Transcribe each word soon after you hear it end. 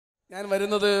ഞാൻ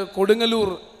വരുന്നത് കൊടുങ്ങല്ലൂർ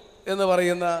എന്ന്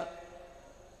പറയുന്ന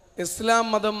ഇസ്ലാം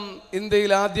മതം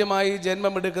ഇന്ത്യയിൽ ആദ്യമായി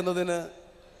ജന്മമെടുക്കുന്നതിന്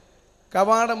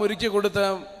കവാടമൊരുക്കി കൊടുത്ത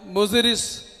മുസിരിസ്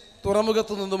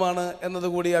തുറമുഖത്തു നിന്നുമാണ്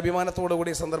എന്നതുകൂടി അഭിമാനത്തോടു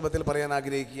കൂടി സന്ദർഭത്തിൽ പറയാൻ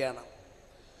ആഗ്രഹിക്കുകയാണ്.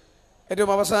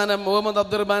 ഏറ്റവും അവസാനം മുഹമ്മദ്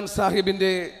അബ്ദുറഹ്മാൻ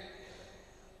സാഹിബിൻ്റെ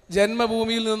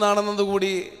ജന്മഭൂമിയിൽ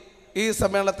നിന്നാണെന്നതുകൂടി ഈ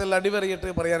സമ്മേളനത്തിൽ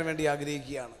അടിവരയിട്ട് പറയാൻ വേണ്ടി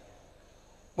ആഗ്രഹിക്കുകയാണ്.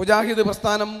 മുജാഹിദ്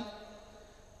പ്രസ്ഥാനം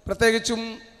പ്രത്യേകിച്ചും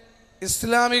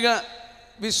ഇസ്ലാമിക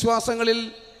വിശ്വാസങ്ങളിൽ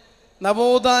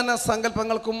നവോത്ഥാന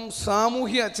സങ്കല്പങ്ങൾക്കും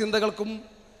സാമൂഹ്യ ചിന്തകൾക്കും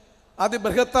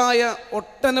അതിബൃഹത്തായ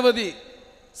ഒട്ടനവധി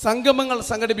സംഗമങ്ങൾ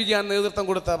സംഘടിപ്പിക്കാൻ നേതൃത്വം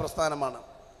കൊടുത്ത പ്രസ്ഥാനമാണ്.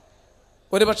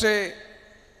 ഒരുപക്ഷെ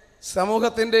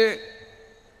സമൂഹത്തിൻ്റെ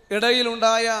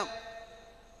ഇടയിലുണ്ടായ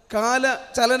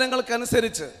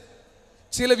കാലചലനങ്ങൾക്കനുസരിച്ച്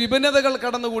ചില വിഭിന്നതകൾ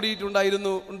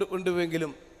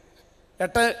കടന്നുകൂടിയിട്ടുണ്ടായിരുന്നുവെങ്കിലും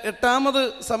എട്ടാമത്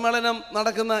സമ്മേളനം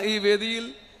നടക്കുന്ന ഈ വേദിയിൽ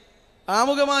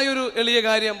ആമുഖമായൊരു എളിയ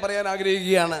കാര്യം പറയാൻ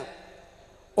ആഗ്രഹിക്കുകയാണ്.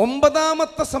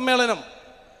 9ാമത്തെ സമ്മേളനം,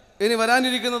 ഇനി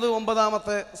വരാനിരിക്കുന്നത്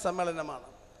 9ാമത്തെ സമ്മേളനമാണ്.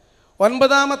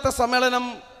 9ാമത്തെ സമ്മേളനം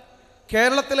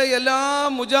കേരളത്തിലെ എല്ലാ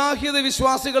മുജാഹിദ്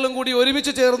വിശ്വാസികളും കൂടി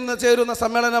ഒരുമിച്ച് ചേരുന്ന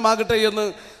സമ്മേളനമാകട്ടെ എന്ന്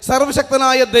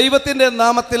സർവശക്തനായ ദൈവത്തിൻ്റെ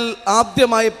നാമത്തിൽ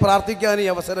ആദ്യമായി പ്രാർത്ഥിക്കാൻ ഈ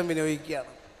അവസരം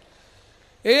വിനിയോഗിക്കുകയാണ്.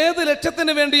 ഏത്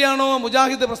ലക്ഷ്യത്തിന് വേണ്ടിയാണോ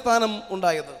മുജാഹിദ് പ്രസ്ഥാനം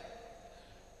ഉണ്ടായത്,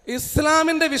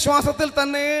 ഇസ്ലാമിൻ്റെ വിശ്വാസത്തിൽ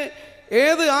തന്നെ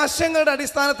ഏത് ആശയങ്ങളുടെ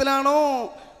അടിസ്ഥാനത്തിലാണോ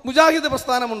മുജാഹിദ്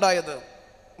പ്രസ്ഥാനം ഉണ്ടായത്,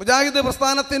 മുജാഹിദ്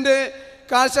പ്രസ്ഥാനത്തിൻ്റെ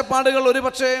കാഴ്ചപ്പാടുകൾ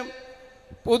ഒരുപക്ഷെ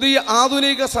പുതിയ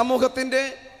ആധുനിക സമൂഹത്തിൻ്റെ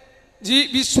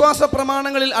വിശ്വാസ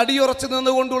പ്രമാണങ്ങളിൽ അടിയുറച്ചു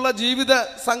നിന്നുകൊണ്ടുള്ള ജീവിത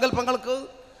സങ്കല്പങ്ങൾക്ക്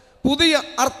പുതിയ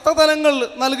അർത്ഥതലങ്ങൾ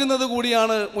നൽകുന്നത്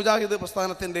കൂടിയാണ് മുജാഹിദ്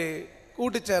പ്രസ്ഥാനത്തിൻ്റെ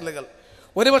കൂട്ടിച്ചേരലുകൾ.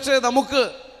 ഒരുപക്ഷെ നമുക്ക്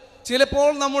ചിലപ്പോൾ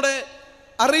നമ്മുടെ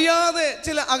അറിയാതെ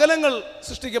ചില അകലങ്ങൾ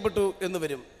സൃഷ്ടിക്കപ്പെട്ടു എന്ന്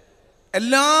വരും.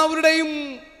 എല്ലാവരുടെയും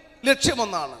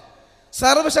ലക്ഷ്യമൊന്നാണ്.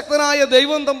 സർവശക്തനായ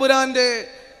ദൈവം തമ്പുരാൻ്റെ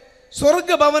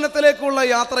സ്വർഗഭവനത്തിലേക്കുള്ള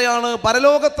യാത്രയാണ്.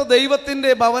 പരലോകത്ത്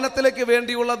ദൈവത്തിൻ്റെ ഭവനത്തിലേക്ക്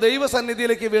വേണ്ടിയുള്ള,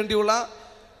 ദൈവസന്നിധിയിലേക്ക് വേണ്ടിയുള്ള,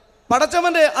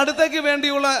 പടച്ചവൻ്റെ അടുത്തേക്ക്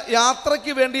വേണ്ടിയുള്ള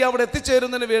യാത്രയ്ക്ക് വേണ്ടി അവിടെ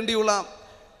എത്തിച്ചേരുന്നതിന് വേണ്ടിയുള്ള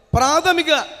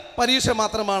പ്രാഥമിക പരീക്ഷ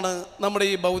മാത്രമാണ് നമ്മുടെ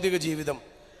ഈ ഭൗതിക ജീവിതം.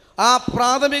 ആ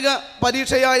പ്രാഥമിക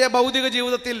പരീക്ഷയായ ഭൗതിക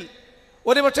ജീവിതത്തിൽ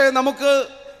ഒരുപക്ഷെ നമുക്ക്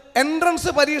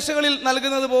എൻട്രൻസ് പരീക്ഷകളിൽ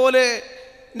നൽകുന്നത് പോലെ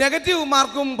നെഗറ്റീവ്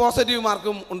മാർക്കും പോസിറ്റീവ്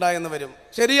മാർക്കും ഉണ്ടായെന്ന് വരും.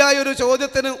 ശരിയായൊരു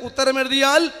ചോദ്യത്തിന് ഉത്തരം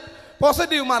എഴുതിയാൽ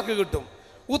പോസിറ്റീവ് മാർക്ക് കിട്ടും,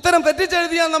 ഉത്തരം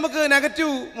തെറ്റിച്ചെഴുതിയാൽ നമുക്ക്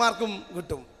നെഗറ്റീവ് മാർക്കും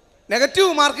കിട്ടും.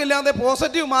 നെഗറ്റീവ് മാർക്കില്ലാതെ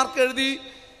പോസിറ്റീവ് മാർക്ക് എഴുതി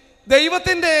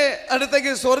ദൈവത്തിൻ്റെ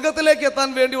അടുത്തേക്ക്, സ്വർഗത്തിലേക്ക് എത്താൻ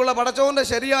വേണ്ടിയുള്ള, പടച്ചോൻ്റെ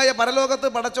ശരിയായ പരലോകത്ത്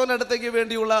പടച്ചോൻ്റെ അടുത്തേക്ക്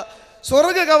വേണ്ടിയുള്ള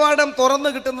സ്വർഗ കവാടം തുറന്നു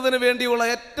കിട്ടുന്നതിന് വേണ്ടിയുള്ള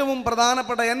ഏറ്റവും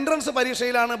പ്രധാനപ്പെട്ട എൻട്രൻസ്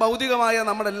പരീക്ഷയിലാണ് ഭൗതികമായ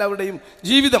നമ്മുടെ എല്ലാവരുടെയും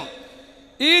ജീവിതം.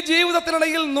 ഈ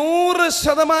ജീവിതത്തിനിടയിൽ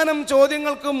 100%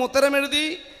 ചോദ്യങ്ങൾക്കും ഉത്തരമെഴുതി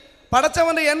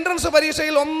പടച്ചവൻ്റെ എൻട്രൻസ്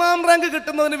പരീക്ഷയിൽ 1ാം റാങ്ക്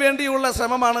കിട്ടുന്നതിന് വേണ്ടിയുള്ള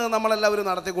ശ്രമമാണ് നമ്മളെല്ലാവരും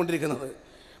നടത്തിക്കൊണ്ടിരിക്കുന്നത്.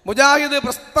 മുജാഹിദ്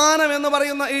പ്രസ്ഥാനം എന്ന്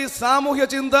പറയുന്ന ഈ സാമൂഹ്യ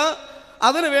ചിന്ത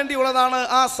അതിനു വേണ്ടിയുള്ളതാണ്.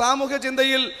 ആ സാമൂഹ്യ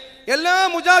ചിന്തയിൽ എല്ലാ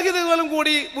മുജാഹിദുകളും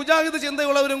കൂടി, മുജാഹിദ്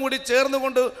ചിന്തയുള്ളവരും കൂടി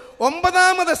ചേർന്നുകൊണ്ട്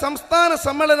 9ാമത് സംസ്ഥാന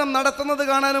സമ്മേളനം നടത്തുന്നത്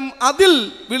കാണാനും അതിൽ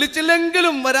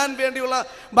വിളിച്ചില്ലെങ്കിലും വരാൻ വേണ്ടിയുള്ള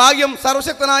ഭാഗ്യം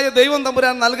സർവശക്തനായ ദൈവം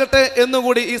തമ്പുരാൻ നൽകട്ടെ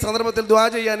എന്നുകൂടി ഈ സന്ദർഭത്തിൽ ദുആ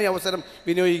ചെയ്യാൻ ഈ അവസരം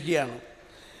വിനിയോഗിക്കുകയാണ്.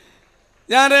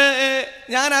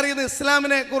 ഞാൻ അറിയുന്ന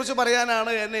ഇസ്ലാമിനെ കുറിച്ച്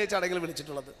പറയാനാണ് എന്നെ ഈ ചടങ്ങിൽ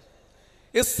വിളിച്ചിട്ടുള്ളത്.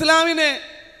 ഇസ്ലാമിനെ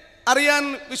അറിയാൻ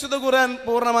വിശുദ്ധ ഖുർആൻ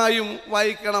പൂർണ്ണമായും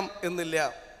വായിക്കണം എന്നില്ല.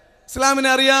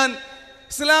 ഇസ്ലാമിനെ അറിയാൻ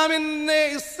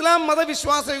ഇസ്ലാം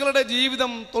മതവിശ്വാസികളുടെ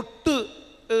ജീവിതം തൊട്ട്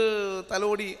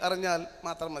തലോടി അറിഞ്ഞാൽ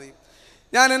മാത്രം മതി.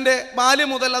 ഞാൻ എൻ്റെ ബാല്യം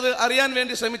മുതൽ അത് അറിയാൻ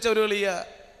വേണ്ടി ശ്രമിച്ച ഒരു വലിയ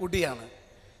കുട്ടിയാണ്.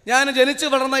 ഞാൻ ജനിച്ചു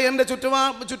വളർന്ന എൻ്റെ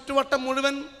ചുറ്റുവട്ടം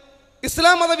മുഴുവൻ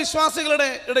ഇസ്ലാം മതവിശ്വാസികളുടെ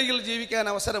ഇടയിൽ ജീവിക്കാൻ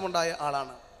അവസരമുണ്ടായ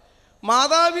ആളാണ്.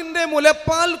 മാതാവിൻ്റെ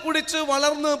മുലപ്പാൽ കുടിച്ച്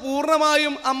വളർന്ന്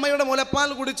പൂർണ്ണമായും അമ്മയുടെ മുലപ്പാൽ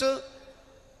കുടിച്ച്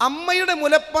അമ്മയുടെ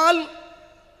മുലപ്പാൽ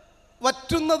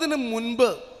വറ്റുന്നതിന്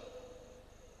മുൻപ്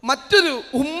മറ്റൊരു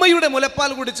ഉമ്മയുടെ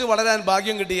മുലപ്പാൽ കുടിച്ച് വളരാൻ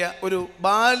ഭാഗ്യം കിട്ടിയ ഒരു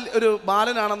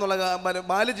ബാലനാണെന്നുള്ള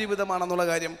ബാല്യജീവിതമാണെന്നുള്ള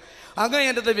കാര്യം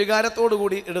അങ്ങേയറ്റത്തെ വികാരത്തോടു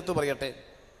കൂടി എടുത്തു പറയട്ടെ.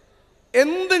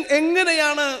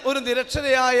 എങ്ങനെയാണ് ഒരു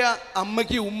നിരക്ഷരയായ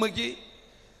ഉമ്മയ്ക്ക്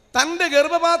തൻ്റെ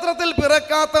ഗർഭപാത്രത്തിൽ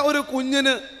പിറക്കാത്ത ഒരു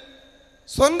കുഞ്ഞിന്,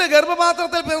 സ്വന്തം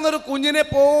ഗർഭപാത്രത്തിൽ പിറന്ന ഒരു കുഞ്ഞിനെ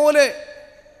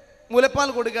മുലപ്പാൽ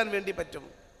കൊടുക്കാൻ വേണ്ടി പറ്റും?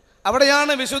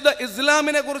 അവിടെയാണ് വിശുദ്ധ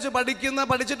ഇസ്ലാമിനെ കുറിച്ച്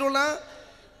പഠിച്ചിട്ടുള്ള,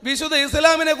 വിശുദ്ധ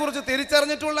ഇസ്ലാമിനെ കുറിച്ച്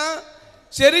തിരിച്ചറിഞ്ഞിട്ടുള്ള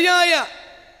ശരിയായ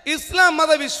ഇസ്ലാം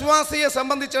മതവിശ്വാസിയെ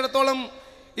സംബന്ധിച്ചിടത്തോളം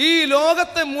ഈ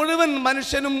ലോകത്തെ മുഴുവൻ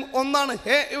മനുഷ്യനും ഒന്നാണ്,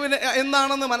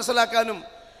 എന്നാണെന്ന് മനസ്സിലാക്കാനും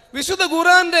വിശുദ്ധ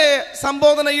ഖുർആന്റെ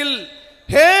സംബോധനയിൽ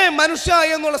ഹേ മനുഷ്യ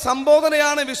എന്നുള്ള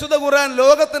സംബോധനയാണ് വിശുദ്ധ ഖുർആൻ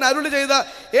ലോകത്തിന് അരുളി ചെയ്ത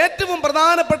ഏറ്റവും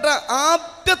പ്രധാനപ്പെട്ട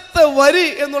ആദ്യത്തെ വരി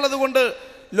എന്നുള്ളത് കൊണ്ട്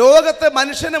ലോകത്തെ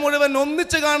മനുഷ്യനെ മുഴുവൻ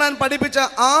ഒന്നിച്ചു കാണാൻ പഠിപ്പിച്ച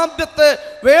ആദ്യത്തെ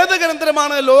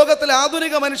വേദഗ്രന്ഥമാണ്. ലോകത്തിലെ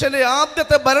ആധുനിക മനുഷ്യന്റെ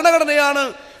ആദ്യത്തെ ഭരണഘടനയാണ്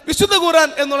വിശുദ്ധ ഖുർആൻ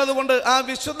എന്നുള്ളത് കൊണ്ട് ആ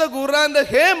വിശുദ്ധ ഖുർആന്റെ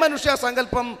ഹേ മനുഷ്യ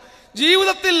സങ്കല്പം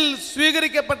ജീവിതത്തിൽ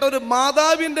സ്വീകരിക്കപ്പെട്ട ഒരു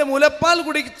മാതാവിൻ്റെ മുലപ്പാൽ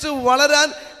കുടിച്ച് വളരാൻ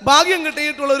ഭാഗ്യം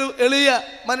കിട്ടിയിട്ടുള്ള ഒരു എളിയ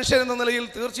മനുഷ്യൻ എന്ന നിലയിൽ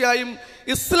തീർച്ചയായും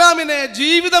ഇസ്ലാമിനെ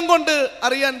ജീവിതം കൊണ്ട്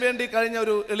അറിയാൻ വേണ്ടി കഴിഞ്ഞ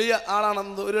ഒരു എളിയ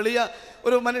ആളാണെന്ന്,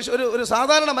 ഒരു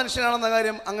സാധാരണ മനുഷ്യനാണെന്ന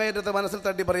കാര്യം അങ്ങേയറ്റത്തെ മനസ്സിൽ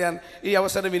തട്ടി പറയാൻ ഈ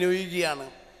അവസരം വിനിയോഗിക്കുകയാണ്.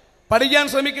 പഠിക്കാൻ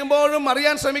ശ്രമിക്കുമ്പോഴും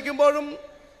അറിയാൻ ശ്രമിക്കുമ്പോഴും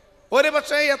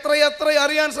ഒരുപക്ഷെ എത്രയെത്ര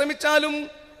അറിയാൻ ശ്രമിച്ചാലും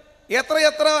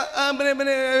എത്രയെത്ര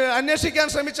അന്വേഷിക്കാൻ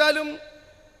ശ്രമിച്ചാലും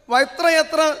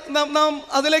എത്രയെത്ര നാം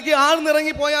അതിലേക്ക്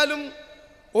ആഴ്ന്നിറങ്ങിപ്പോയാലും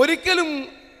ഒരിക്കലും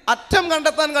അറ്റം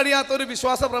കണ്ടെത്താൻ കഴിയാത്ത ഒരു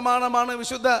വിശ്വാസ പ്രമാണമാണ്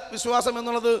വിശുദ്ധ വിശ്വാസം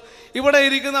എന്നുള്ളത് ഇവിടെ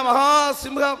ഇരിക്കുന്ന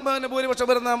ഭൂരിപക്ഷം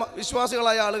വരുന്ന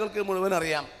വിശ്വാസികളായ ആളുകൾക്ക് മുഴുവൻ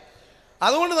അറിയാം.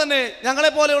 അതുകൊണ്ട് തന്നെ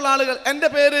ഞങ്ങളെപ്പോലെയുള്ള ആളുകൾ, എൻ്റെ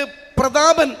പേര്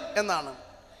പ്രതാപൻ എന്നാണ്,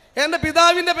 എൻ്റെ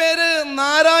പിതാവിൻ്റെ പേര്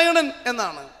നാരായണൻ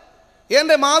എന്നാണ്,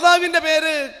 എൻ്റെ മാതാവിൻ്റെ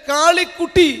പേര്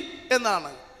കാളിക്കുട്ടി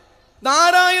എന്നാണ്.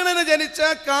 നാരായണന് ജനിച്ച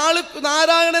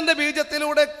നാരായണന്റെ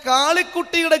ബീജത്തിലൂടെ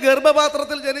കാളിക്കുട്ടിയുടെ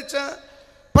ഗർഭപാത്രത്തിൽ ജനിച്ച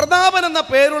പ്രതാപൻ എന്ന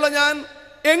പേരുള്ള ഞാൻ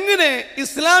എങ്ങനെ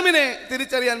ഇസ്ലാമിനെ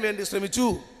തിരിച്ചറിയാൻ വേണ്ടി ശ്രമിച്ചു?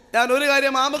 ഞാൻ ഒരു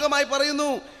കാര്യം ആമുഖമായി പറയുന്നു.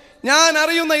 ഞാൻ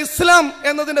അറിയുന്ന ഇസ്ലാം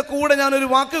എന്നതിൻ്റെ കൂടെ ഞാനൊരു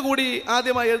വാക്ക് കൂടി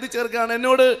ആദ്യമായി എഴുതി ചേർക്കുകയാണ്.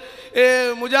 എന്നോട്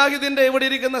മുജാഹിദിൻ്റെ ഇവിടെ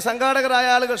ഇരിക്കുന്ന സംഘാടകരായ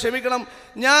ആളുകൾ ക്ഷമിക്കണം.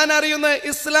 ഞാൻ അറിയുന്ന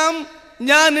ഇസ്ലാം,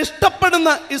 ഞാൻ ഇഷ്ടപ്പെടുന്ന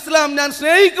ഇസ്ലാം, ഞാൻ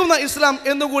സ്നേഹിക്കുന്ന ഇസ്ലാം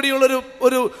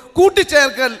എന്നുകൂടിയുള്ളൊരു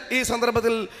കൂട്ടിച്ചേർക്കൽ ഈ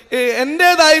സന്ദർഭത്തിൽ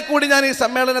എൻ്റേതായി കൂടി ഞാൻ ഈ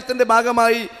സമ്മേളനത്തിൻ്റെ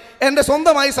ഭാഗമായി എൻ്റെ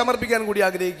സ്വന്തമായി സമർപ്പിക്കാൻ കൂടി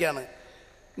ആഗ്രഹിക്കുകയാണ്.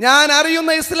 ഞാൻ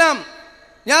അറിയുന്ന ഇസ്ലാം,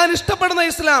 ഞാൻ ഇഷ്ടപ്പെടുന്ന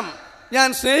ഇസ്ലാം, ഞാൻ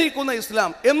സ്നേഹിക്കുന്ന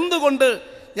ഇസ്ലാം. എന്തുകൊണ്ട്?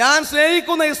 ഞാൻ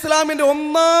സ്നേഹിക്കുന്ന ഇസ്ലാമിൻ്റെ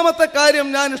ഒന്നാമത്തെ കാര്യം,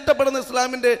 ഞാൻ ഇഷ്ടപ്പെടുന്ന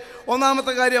ഇസ്ലാമിൻ്റെ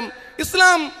ഒന്നാമത്തെ കാര്യം,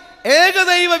 ഇസ്ലാം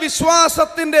ഏകദൈവ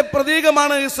വിശ്വാസത്തിൻ്റെ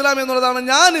പ്രതീകമാണ് ഇസ്ലാം എന്നുള്ളതാണ്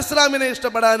ഞാൻ ഇസ്ലാമിനെ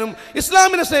ഇഷ്ടപ്പെടാനും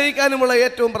ഇസ്ലാമിനെ സ്നേഹിക്കാനുമുള്ള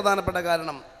ഏറ്റവും പ്രധാനപ്പെട്ട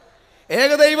കാരണം.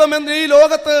 ഏകദൈവം എന്ന ഈ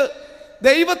ലോകത്ത്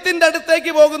ദൈവത്തിൻ്റെ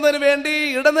അടുത്തേക്ക് പോകുന്നതിന് വേണ്ടി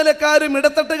ഇടനിലക്കാരും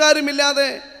ഇടത്തട്ടുകാരും ഇല്ലാതെ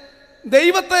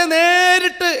ദൈവത്തെ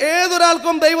നേരിട്ട്,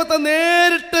 ഏതൊരാൾക്കും ദൈവത്തെ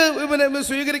നേരിട്ട്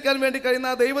സ്വീകരിക്കാൻ വേണ്ടി കഴിയുന്ന,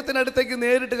 ദൈവത്തിനടുത്തേക്ക്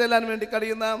നേരിട്ട് ചെല്ലാൻ വേണ്ടി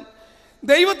കഴിയുന്ന,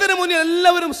 ദൈവത്തിന് മുന്നിൽ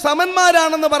എല്ലാവരും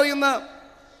സമന്മാരാണെന്ന് പറയുന്ന,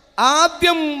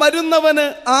 ആദ്യം വരുന്നവന്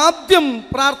ആദ്യം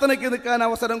പ്രാർത്ഥനയ്ക്ക് നിൽക്കാൻ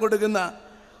അവസരം കൊടുക്കുന്ന,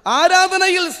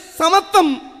 ആരാധനയിൽ സമത്വം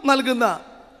നൽകുന്ന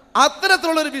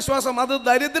അത്തരത്തിലുള്ളൊരു വിശ്വാസം, അത്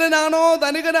ദരിദ്രനാണോ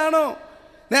ധനികനാണോ,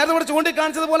 നേരത്തെ ഇവിടെ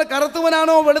ചൂണ്ടിക്കാണിച്ചതുപോലെ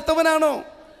കറുത്തവനാണോ വെളുത്തവനാണോ,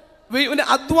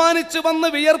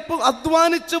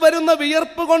 അധ്വാനിച്ചു വരുന്ന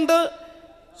വിയർപ്പ് കൊണ്ട്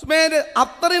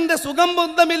അത്തറിൻ്റെ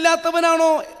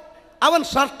സുഗന്ധമില്ലാത്തവനാണോ, അവൻ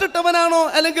ഷർട്ട് ഇട്ടവനാണോ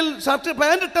അല്ലെങ്കിൽ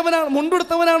പാൻറ് ഇട്ടവനാണോ,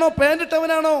 മുണ്ടെടുത്തവനാണോ പാൻറ്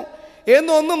ഇട്ടവനാണോ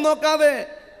എന്നൊന്നും നോക്കാതെ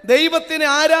ദൈവത്തിനെ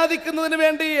ആരാധിക്കുന്നതിന്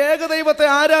വേണ്ടി, ഏകദൈവത്തെ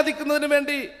ആരാധിക്കുന്നതിന്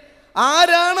വേണ്ടി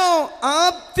ആരാണോ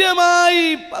ആദ്യമായി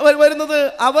വരുന്നത്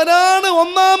അവനാണ്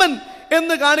ഒന്നാമൻ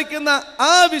എന്ന് കാണിക്കുന്ന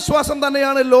ആ വിശ്വാസം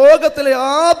തന്നെയാണ് ലോകത്തിലെ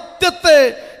ആദ്യത്തെ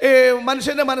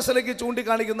മനുഷ്യന്റെ മനസ്സിലേക്ക്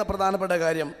ചൂണ്ടിക്കാണിക്കുന്ന പ്രധാനപ്പെട്ട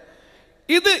കാര്യം.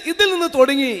 ഇതിൽ നിന്ന്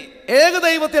തുടങ്ങി,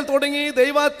 ഏകദൈവത്തിൽ തുടങ്ങി,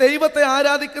 ദൈവത്തെ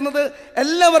ആരാധിക്കുന്നത്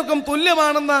എല്ലാവർക്കും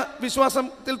തുല്യമാണെന്ന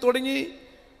വിശ്വാസത്തിൽ തുടങ്ങി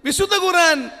വിശുദ്ധ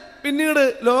ഖുർആൻ പിന്നീട്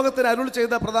ലോകത്തിന് അരുൾ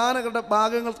ചെയ്ത പ്രധാനപ്പെട്ട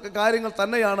കാര്യങ്ങൾ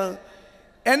തന്നെയാണ്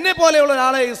എന്നെ പോലെയുള്ള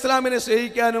ഒരാളെ ഇസ്ലാമിനെ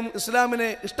സ്നേഹിക്കാനും ഇസ്ലാമിനെ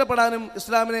ഇഷ്ടപ്പെടാനും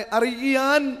ഇസ്ലാമിനെ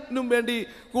അറിയാനും വേണ്ടി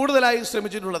കൂടുതലായി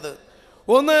ശ്രമിച്ചിട്ടുള്ളത്.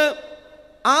 ഒന്ന്,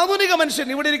 ആധുനിക മനുഷ്യൻ,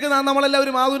 ഇവിടെ ഇരിക്കുന്ന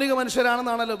നമ്മളെല്ലാവരും ആധുനിക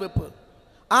മനുഷ്യരാണെന്നാണല്ലോ വെപ്പ്.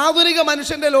 ആധുനിക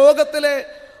മനുഷ്യൻ്റെ ലോകത്തിലെ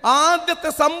ആദ്യത്തെ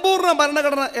സമ്പൂർണ്ണ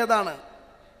ഭരണഘടന ഏതാണ്?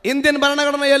 ഇന്ത്യൻ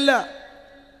ഭരണഘടനയല്ല,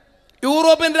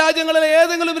 യൂറോപ്യൻ രാജ്യങ്ങളിലെ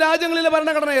ഏതെങ്കിലും രാജ്യങ്ങളിലെ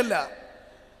ഭരണഘടനയല്ല,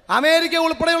 അമേരിക്ക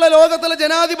ഉൾപ്പെടെയുള്ള ലോകത്തിലെ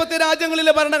ജനാധിപത്യ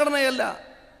രാജ്യങ്ങളിലെ ഭരണഘടനയല്ല,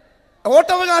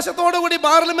 വോട്ടവകാശത്തോടുകൂടി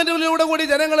പാർലമെന്റിലൂടെ കൂടി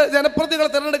ജനപ്രതിനിധികളെ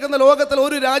തിരഞ്ഞെടുക്കുന്ന ലോകത്തിൽ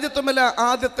ഒരു രാജ്യത്തുമല്ല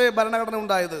ആദ്യത്തെ ഭരണഘടന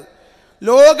ഉണ്ടായത്.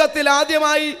 ലോകത്തിൽ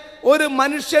ആദ്യമായി ഒരു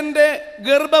മനുഷ്യന്റെ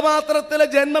ഗർഭപാത്രത്തിലെ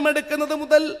ജന്മമെടുക്കുന്നത്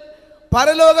മുതൽ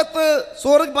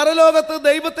പരലോകത്ത്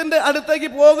ദൈവത്തിന്റെ അടുത്തേക്ക്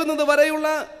പോകുന്നത് വരെയുള്ള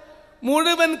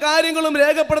മുഴുവൻ കാര്യങ്ങളും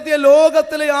രേഖപ്പെടുത്തിയ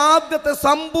ലോകത്തിലെ ആദ്യത്തെ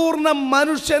സമ്പൂർണ്ണ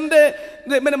മനുഷ്യന്റെ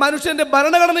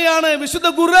ഭരണഘടനയാണ് വിശുദ്ധ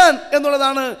ഖുർആൻ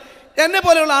എന്നുള്ളതാണ് എന്നെ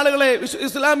പോലെയുള്ള ആളുകളെ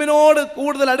ഇസ്ലാമിനോട്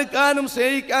കൂടുതൽ അടുക്കാനും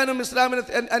സ്നേഹിക്കാനും ഇസ്ലാമിനെ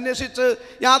അന്വേഷിച്ച്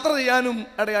യാത്ര ചെയ്യാനും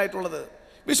ഇടയായിട്ടുള്ളത്.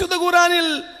 വിശുദ്ധ ഖുർആനിൽ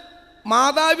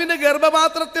മാതാവിൻ്റെ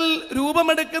ഗർഭപാത്രത്തിൽ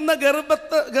രൂപമെടുക്കുന്ന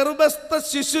ഗർഭസ്ഥ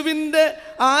ശിശുവിൻ്റെ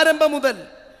ആരംഭം മുതൽ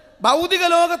ഭൗതിക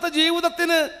ലോകത്തെ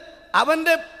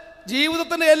അവൻ്റെ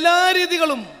ജീവിതത്തിൻ്റെ എല്ലാ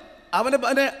രീതികളും, അവന്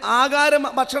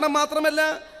ഭക്ഷണം മാത്രമല്ല,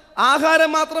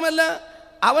 ആഹാരം മാത്രമല്ല,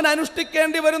 അവൻ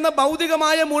അനുഷ്ഠിക്കേണ്ടി വരുന്ന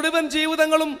ഭൗതികമായ മുഴുവൻ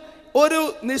ജീവിതങ്ങളും ഒരു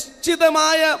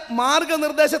നിശ്ചിതമായ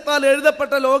മാർഗനിർദ്ദേശത്താൽ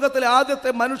എഴുതപ്പെട്ട ലോകത്തിലെ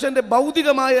ആദ്യത്തെ മനുഷ്യന്റെ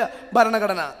ഭൗതികമായ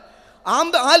ഭരണഘടന.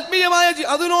 ആത്മീയമായ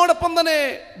അതിനോടൊപ്പം തന്നെ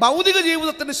ഭൗതിക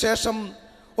ജീവിതത്തിന് ശേഷം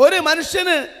ഒരു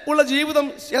മനുഷ്യന് ഉള്ള ജീവിതം,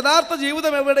 യഥാർത്ഥ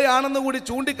ജീവിതം എവിടെയാണെന്ന് കൂടി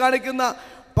ചൂണ്ടിക്കാണിക്കുന്ന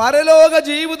പരലോക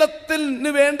ജീവിതത്തിന്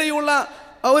വേണ്ടിയുള്ള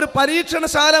ഒരു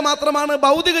പരീക്ഷണശാല മാത്രമാണ്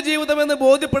ഭൗതിക ജീവിതം എന്ന്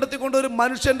ബോധ്യപ്പെടുത്തിക്കൊണ്ട് ഒരു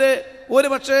മനുഷ്യൻ്റെ ഒരു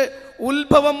പക്ഷേ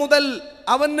ഉത്ഭവം മുതൽ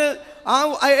അവന് ആ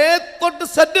തൊട്ട്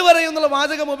സെറ്റ് വരെ എന്നുള്ള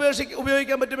വാചകം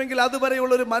ഉപയോഗിക്കാൻ പറ്റുമെങ്കിൽ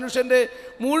അതുവരെയുള്ള ഒരു മനുഷ്യൻ്റെ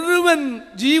മുഴുവൻ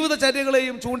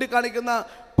ജീവിതചര്യകളെയും ചൂണ്ടിക്കാണിക്കുന്ന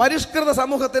പരിഷ്കൃത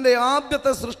സമൂഹത്തിൻ്റെ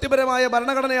ആദ്യത്തെ സൃഷ്ടിപരമായ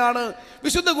ഭരണഘടനയാണ്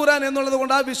വിശുദ്ധ ഖുർആൻ എന്നുള്ളത്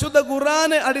കൊണ്ട് ആ വിശുദ്ധ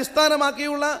ഖുർആനെ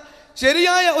അടിസ്ഥാനമാക്കിയുള്ള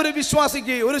ശരിയായ ഒരു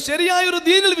വിശ്വാസിക്ക്, ഒരു ശരിയായ ഒരു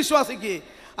ദീനിൽ വിശ്വാസിക്ക്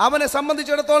അവനെ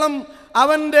സംബന്ധിച്ചിടത്തോളം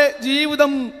അവൻ്റെ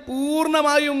ജീവിതം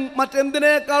പൂർണ്ണമായും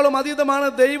മറ്റെന്തിനേക്കാളും അതീതമാണ്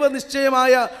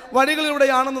ദൈവനിശ്ചയമായ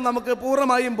വഴികളിലൂടെയാണെന്ന് നമുക്ക്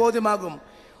പൂർണ്ണമായും ബോധ്യമാകും.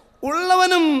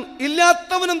 ഉള്ളവനും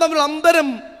ഇല്ലാത്തവനും തമ്മിൽ അന്തരം.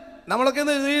 നമ്മളൊക്കെ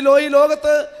ഈ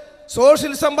ലോകത്ത്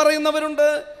സോഷ്യലിസം പറയുന്നവരുണ്ട്,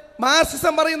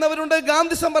 മാർക്സിസം പറയുന്നവരുണ്ട്,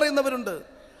 ഗാന്ധിസം പറയുന്നവരുണ്ട്.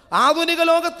 ആധുനിക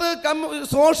ലോകത്ത്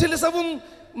സോഷ്യലിസവും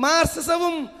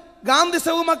മാർക്സിസവും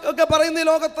ഗാന്ധിസവും ഒക്കെ പറയുന്ന ഈ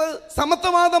ലോകത്ത്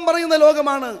സമത്വവാദം പറയുന്ന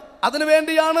ലോകമാണ്.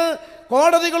 അതിനുവേണ്ടിയാണ്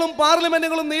കോടതികളും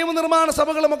പാർലമെന്റുകളും നിയമനിർമ്മാണ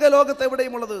സഭകളും ഒക്കെ ലോകത്ത്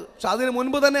എവിടെയും ഉള്ളത്. പക്ഷെ അതിന്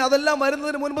മുൻപ് തന്നെ, അതെല്ലാം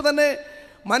വരുന്നതിന് മുൻപ് തന്നെ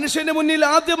മനുഷ്യന്റെ മുന്നിൽ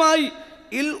ആദ്യമായി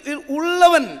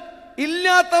ഉള്ളവൻ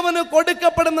ഇല്ലാത്തവന്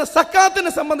കൊടുക്കപ്പെടുന്ന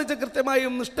സക്കാത്തിനെ സംബന്ധിച്ച്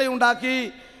കൃത്യമായും നിഷ്ഠയുണ്ടാക്കി.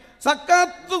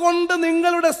 സക്കാത്ത് കൊണ്ട്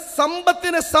നിങ്ങളുടെ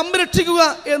സമ്പത്തിനെ സംരക്ഷിക്കുക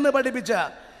എന്ന് പഠിപ്പിച്ച,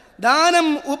 ദാനം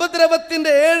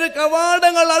ഉപദ്രവത്തിന്റെ 7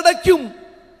 കവാടങ്ങൾ അടയ്ക്കും,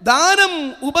 ദാനം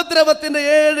ഉപദ്രവത്തിന്റെ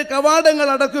 7 കവാടങ്ങൾ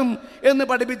അടക്കും എന്ന്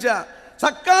പഠിപ്പിച്ച,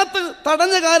 സക്കാത്ത്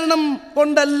തടഞ്ഞ കാരണം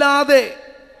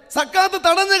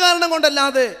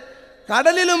കൊണ്ടല്ലാതെ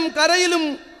കടലിലും കരയിലും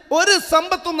ഒരു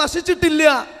സമ്പത്തും നശിച്ചിട്ടില്ല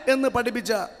എന്ന്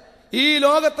പഠിപ്പിച്ച, ഈ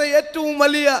ലോകത്തെ ഏറ്റവും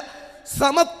വലിയ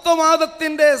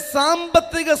സമത്വവാദത്തിന്റെ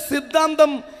സാമ്പത്തിക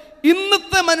സിദ്ധാന്തം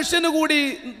ഇന്നത്തെ മനുഷ്യന് കൂടി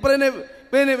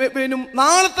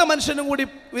നാളത്തെ മനുഷ്യനും കൂടി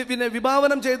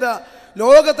വിഭാവനം ചെയ്ത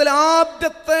ലോകത്തിലെ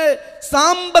ആദ്യത്തെ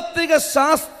സാമ്പത്തിക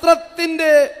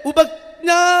ശാസ്ത്രത്തിന്റെ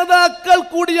ഉപജ്ഞാതാക്കൾ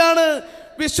കൂടിയാണ്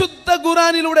വിശുദ്ധ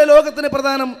ഖുർആനിലൂടെ ലോകത്തിന്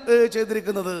പ്രദാനം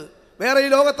ചെയ്തിരിക്കുന്നത്. വേറെ ഈ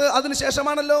ലോകത്ത്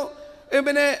അതിനുശേഷമാണല്ലോ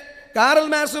കാറൽ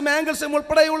മാർക്സും ആംഗൽസും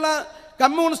ഉൾപ്പെടെയുള്ള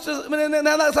കമ്മ്യൂണിസ്റ്റ്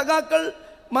സഖാക്കൾ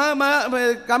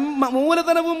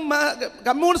മൂലധനവും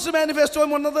കമ്മ്യൂണിസ്റ്റ്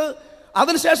മാനിഫെസ്റ്റോയും വന്നത്.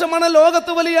 അതിനുശേഷമാണ്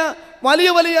ലോകത്ത് വലിയ വലിയ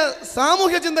വലിയ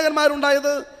സാമൂഹ്യ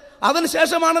ചിന്തകന്മാരുണ്ടായത്.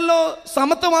 അതിനുശേഷമാണല്ലോ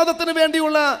സമത്വവാദത്തിന്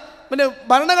വേണ്ടിയുള്ള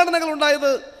ഭരണഘടനകൾ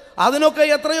ഉണ്ടായത്. അതിനൊക്കെ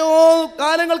എത്രയോ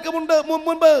കാലങ്ങൾക്ക് മുമ്പ്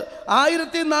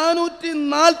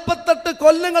 1448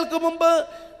 കൊല്ലങ്ങൾക്ക് മുമ്പ്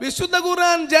വിശുദ്ധ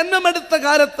ഖുർആൻ ജന്മമെടുത്ത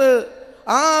കാലത്ത്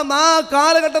ആ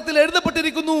കാലഘട്ടത്തിൽ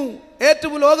എഴുതപ്പെട്ടിരിക്കുന്നു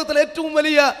ലോകത്തിലെ ഏറ്റവും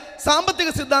വലിയ സാമ്പത്തിക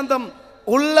സിദ്ധാന്തം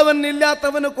ഉള്ളവൻ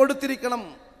ഇല്ലാത്തവന് കൊടുത്തിരിക്കണം.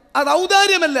 അത്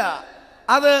ഔദാര്യമല്ല,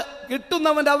 അത്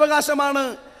കിട്ടുന്നവന്റെ അവകാശമാണ്.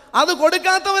 അത്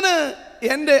കൊടുക്കാത്തവന്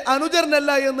എൻ്റെ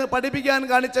അനുചരനല്ല എന്ന് പഠിപ്പിക്കാൻ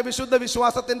കാണിച്ച വിശുദ്ധ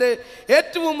വിശ്വാസത്തിന്റെ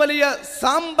ഏറ്റവും വലിയ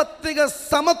സാമ്പത്തിക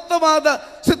സമത്വവാദ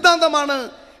സിദ്ധാന്തമാണ്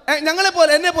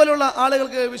എന്നെ പോലുള്ള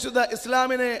ആളുകൾക്ക് വിശുദ്ധ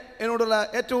ഇസ്ലാമിനെ എന്നോടുള്ള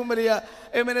ഏറ്റവും വലിയ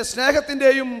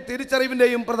സ്നേഹത്തിൻ്റെയും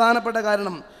തിരിച്ചറിവിൻ്റെയും പ്രധാനപ്പെട്ട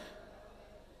കാരണം.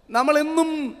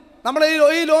 നമ്മുടെ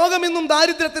ഈ ലോകം ഇന്നും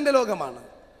ദാരിദ്ര്യത്തിൻ്റെ ലോകമാണ്.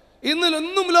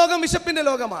 ഇന്നും ലോകം വിശപ്പിൻ്റെ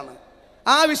ലോകമാണ്.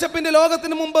 ആ വിശപ്പിൻ്റെ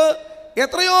ലോകത്തിന് മുമ്പ്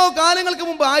എത്രയോ കാലങ്ങൾക്ക്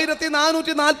മുമ്പ്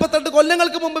 1448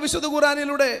 കൊല്ലങ്ങൾക്ക് മുമ്പ് വിശുദ്ധ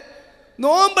ഖുർആനിലൂടെ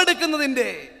നോമ്പെടുക്കുന്നതിൻ്റെ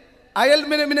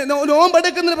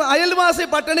അയൽവാസി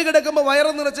പട്ടിണി കിടക്കുമ്പോൾ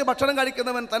വയറ് നിറച്ച് ഭക്ഷണം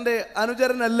കഴിക്കുന്നവൻ തൻ്റെ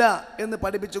അനുചരനല്ല എന്ന്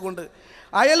പഠിപ്പിച്ചുകൊണ്ട്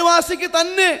അയൽവാസിക്ക്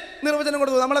തന്നെ നിർവചനം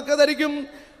കൊടുത്തു. നമ്മളൊക്കെ ധരിക്കും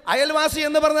അയൽവാസി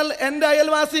എന്ന് പറഞ്ഞാൽ എൻ്റെ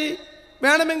അയൽവാസി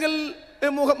വേണമെങ്കിൽ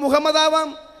മുഹമ്മദാവാം,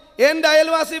 എൻ്റെ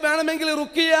അയൽവാസി വേണമെങ്കിൽ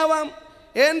റുക്കിയാവാം,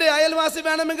 എൻ്റെ അയൽവാസി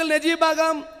വേണമെങ്കിൽ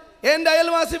നജീബാകാം, എൻ്റെ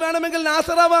അയൽവാസി വേണമെങ്കിൽ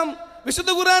നാസറാവാം.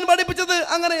 വിശുദ്ധ ഖുർആൻ പഠിപ്പിച്ചത്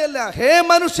അങ്ങനെയല്ല. ഹേ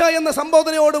മനുഷ്യ എന്ന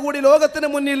സംബോധനയോടുകൂടി ലോകത്തിന്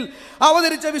മുന്നിൽ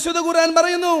അവതരിച്ച വിശുദ്ധ ഖുർആൻ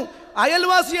പറയുന്നു,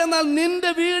 അയൽവാസി എന്നാൽ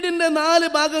നിന്റെ വീടിന്റെ 4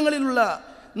 ഭാഗങ്ങളിലുള്ള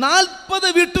 40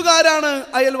 വീട്ടുകാരാണ്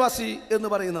അയൽവാസി എന്ന്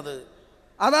പറയുന്നത്.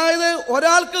 അതായത്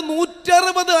ഒരാൾക്ക്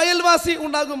 160 അയൽവാസി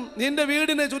ഉണ്ടാകും. നിന്റെ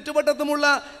വീടിന് ചുറ്റുവട്ടത്തുമുള്ള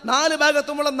 4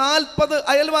 ഭാഗത്തുമുള്ള 40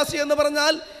 അയൽവാസി എന്ന്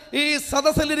പറഞ്ഞാൽ ഈ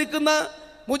സദസ്സിലിരിക്കുന്ന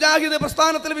മുജാഹിദ്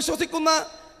പ്രസ്ഥാനത്തിൽ വിശ്വസിക്കുന്ന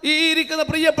ഈ ഇരിക്കുന്ന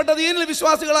പ്രിയപ്പെട്ട ദീനിൽ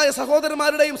വിശ്വാസികളായ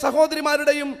സഹോദരന്മാരുടെയും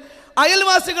സഹോദരിമാരുടെയും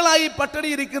അയൽവാസികളായി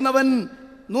പട്ടിണിയിരിക്കുന്നവൻ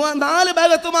 4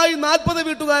 ഭാഗത്തുമായി 40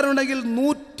 വീട്ടുകാരുണ്ടെങ്കിൽ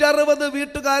 160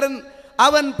 വീട്ടുകാരൻ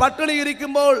അവൻ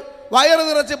പട്ടിണിയിരിക്കുമ്പോൾ വയറ്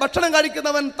നിറച്ച് ഭക്ഷണം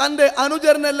കഴിക്കുന്നവൻ തൻ്റെ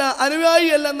അനുചരനല്ല,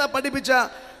 അനുയായിയല്ലെന്ന് പഠിപ്പിച്ച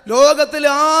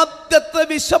ലോകത്തിലെ ആദ്യത്തെ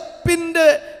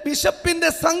വിശപ്പിന്റെ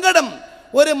സങ്കടം,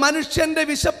 ഒരു മനുഷ്യന്റെ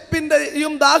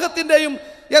വിശപ്പിന്റെയും ദാഹത്തിന്റെയും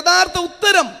യഥാർത്ഥ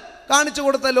ഉത്തരം കാണിച്ചു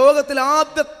കൊടുത്ത ലോകത്തിലെ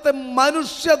ആദ്യത്തെ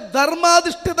മനുഷ്യ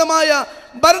ധർമാധിഷ്ഠിതമായ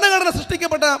ഭരണഘടന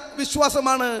സൃഷ്ടിക്കപ്പെട്ട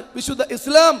വിശ്വാസമാണ് വിശുദ്ധ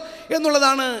ഇസ്ലാം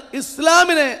എന്നുള്ളതാണ്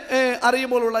ഇസ്ലാമിനെ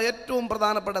അറിയുമ്പോഴുള്ള ഏറ്റവും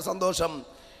പ്രധാനപ്പെട്ട സന്തോഷം.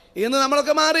 ഇന്ന്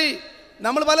നമ്മളൊക്കെ മാറി,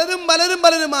 നമ്മൾ പലരും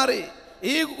മാറി.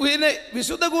 ഈ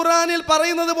വിശുദ്ധ ഖുർആനിൽ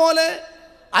പറയുന്നത് പോലെ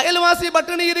അയൽവാസി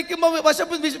പട്ടിണി ഇരിക്കുമ്പോൾ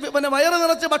വയറ്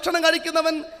നിറച്ച് ഭക്ഷണം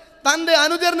കഴിക്കുന്നവൻ തൻ്റെ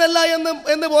അനുചരനല്ല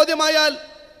എന്ന് ബോധ്യമായാൽ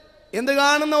ഇന്ന്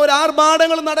കാണുന്ന ഒരു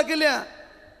ആർഭാടങ്ങളും നടക്കില്ല.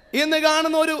 ഇന്ന്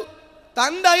കാണുന്ന ഒരു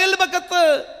തൻ്റെ അയൽപക്കത്ത്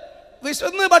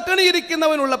വിശന്ന് പട്ടിണി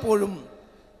ഇരിക്കുന്നവനുള്ളപ്പോഴും,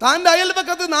 തൻ്റെ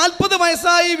അയൽപക്കത്ത് 40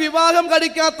 വയസ്സായി വിവാഹം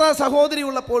കഴിക്കാത്ത സഹോദരി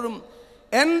ഉള്ളപ്പോഴും,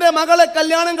 എൻ്റെ മകളെ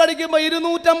കല്യാണം കഴിക്കുമ്പോൾ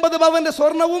 250 പവൻ്റെ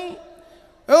സ്വർണവും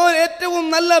ഏറ്റവും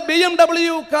നല്ല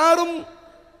BMW കാറും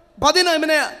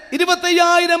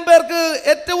 25,000 പേർക്ക്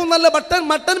ഏറ്റവും നല്ല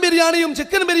മട്ടൻ ബിരിയാണിയും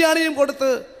ചിക്കൻ ബിരിയാണിയും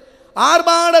കൊടുത്ത്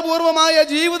ആർഭാടപൂർവമായ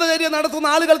ജീവിതചര്യ നടത്തുന്ന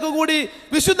ആളുകൾക്ക് കൂടി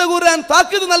വിശുദ്ധ ഖുർആൻ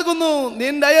താക്കീത് നൽകുന്നു.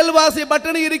 നിന്റെ അയൽവാസി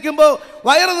പട്ടിണി ഇരിക്കുമ്പോൾ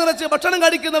വയറ് നിറച്ച് ഭക്ഷണം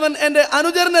കഴിക്കുന്നവൻ എൻ്റെ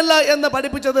അനുചരനല്ല എന്ന്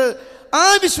പഠിപ്പിച്ചത്. ആ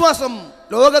വിശ്വാസം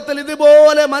ലോകത്തിൽ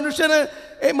ഇതുപോലെ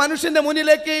മനുഷ്യന്റെ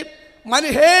മുന്നിലേക്ക്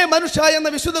ഹേ മനുഷ്യ എന്ന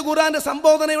വിശുദ്ധ ഖുർആന്റെ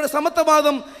സംബോധനയുടെ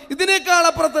സമത്വവാദം ഇതിനേക്കാൾ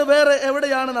അപ്പുറത്ത് വേറെ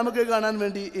എവിടെയാണ് നമുക്ക് കാണാൻ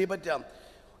വേണ്ടി പറ്റാം?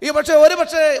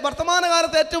 ഒരുപക്ഷെ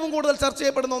വർത്തമാനകാലത്ത് ഏറ്റവും കൂടുതൽ ചർച്ച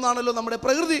ചെയ്യപ്പെടുന്ന ഒന്നാണല്ലോ നമ്മുടെ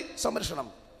പ്രകൃതി സംരക്ഷണം.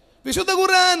 വിശുദ്ധ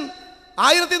ഖുർആൻ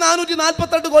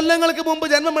 1448 കൊല്ലങ്ങൾക്ക് മുമ്പ്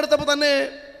ജന്മമെടുത്തപ്പോൾ തന്നെ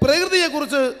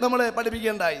പ്രകൃതിയെക്കുറിച്ച് നമ്മളെ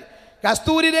പഠിപ്പിക്കുകയുണ്ടായി.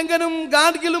 കസ്തൂരി രംഗനും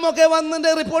ഗാഡ്ഗിലും ഒക്കെ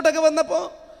വന്നതിൻ്റെ റിപ്പോർട്ടൊക്കെ വന്നപ്പോൾ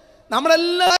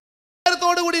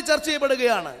നമ്മളെല്ലാത്തോടു കൂടി ചർച്ച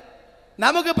ചെയ്യപ്പെടുകയാണ്.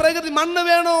 നമുക്ക് പ്രകൃതി, മണ്ണ്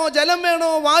വേണോ, ജലം വേണോ,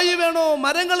 വായു വേണോ,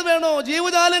 മരങ്ങൾ വേണോ,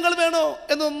 ജീവജാലങ്ങൾ വേണോ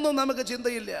എന്നൊന്നും നമുക്ക്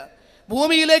ചിന്തയില്ല.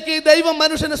 ഭൂമിയിലേക്ക് ദൈവം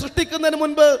മനുഷ്യനെ സൃഷ്ടിക്കുന്നതിന്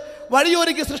മുൻപ്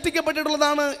വഴിയൊരുക്കി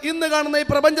സൃഷ്ടിക്കപ്പെട്ടിട്ടുള്ളതാണ് ഇന്ന് കാണുന്ന ഈ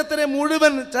പ്രപഞ്ചത്തിലെ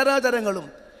മുഴുവൻ ചരാചരങ്ങളും.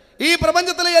 ഈ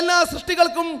പ്രപഞ്ചത്തിലെ എല്ലാ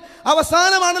സൃഷ്ടികൾക്കും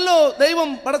അവസാനമാണല്ലോ ദൈവം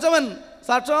പടച്ചവൻ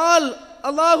സാക്ഷാൽ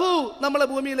അല്ലാഹു നമ്മളെ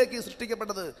ഭൂമിയിലേക്ക്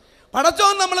സൃഷ്ടിക്കപ്പെട്ടത്.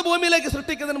 പടച്ചോൻ നമ്മളെ ഭൂമിയിലേക്ക്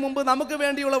സൃഷ്ടിക്കുന്നതിന് മുമ്പ് നമുക്ക്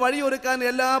വേണ്ടിയുള്ള വഴിയൊരുക്കാൻ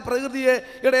എല്ലാ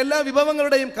പ്രകൃതിയുടെ എല്ലാ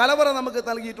വിഭവങ്ങളുടെയും കലവറ നമുക്ക്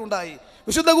നൽകിയിട്ടുണ്ടായി.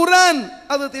 വിശുദ്ധ ഖുർആൻ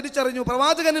അത് തിരിച്ചറിഞ്ഞു,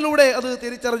 പ്രവാചകനിലൂടെ അത്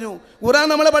തിരിച്ചറിഞ്ഞു. ഖുർആൻ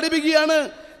നമ്മളെ പഠിപ്പിക്കുകയാണ്,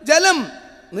 ജലം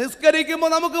നിസ്കരിക്കുമ്പോൾ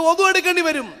നമുക്ക് ഒതു എടുക്കേണ്ടി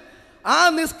വരും. ആ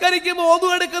നിസ്കരിക്കുമ്പോൾ ഒതു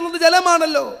എടുക്കുന്നത്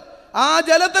ജലമാണല്ലോ. ആ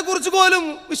ജലത്തെക്കുറിച്ച് പോലും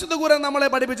വിശുദ്ധ ഖുർആൻ നമ്മളെ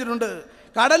പഠിപ്പിച്ചിട്ടുണ്ട്.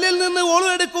 കടലിൽ നിന്ന് ഒളു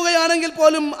എടുക്കുകയാണെങ്കിൽ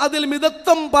പോലും അതിൽ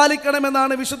മിതത്വം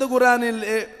പാലിക്കണമെന്നാണ് വിശുദ്ധ ഖുർആനിൽ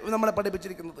നമ്മളെ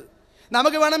പഠിപ്പിച്ചിരിക്കുന്നത്.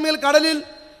 നമുക്ക് വേണമെങ്കിൽ കടലിൽ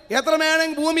എത്ര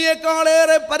വേണമെങ്കിൽ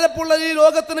ഭൂമിയേക്കാളേറെ പരപ്പുള്ള ഈ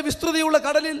ലോകത്തിന് വിസ്തൃതിയുള്ള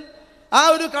കടലിൽ ആ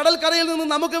ഒരു കടൽക്കരയിൽ നിന്ന്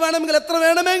നമുക്ക് വേണമെങ്കിൽ എത്ര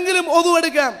വേണമെങ്കിലും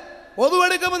ഒതുവെടുക്കാം.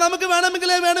 ഒതുവെടുക്കുമ്പോൾ നമുക്ക്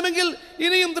വേണമെങ്കിൽ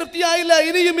ഇനിയും തൃപ്തിയായില്ല,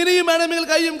 ഇനിയും വേണമെങ്കിൽ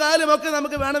കൈയും കാലും ഒക്കെ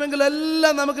നമുക്ക് വേണമെങ്കിൽ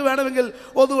എല്ലാം നമുക്ക് വേണമെങ്കിൽ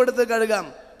ഒതുവെടുത്ത് കഴുകാം.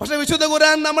 പക്ഷെ വിശുദ്ധ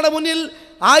ഖുർആൻ നമ്മുടെ മുന്നിൽ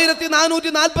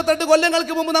 1448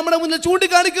 കൊല്ലങ്ങൾക്ക് മുമ്പ് നമ്മുടെ മുന്നിൽ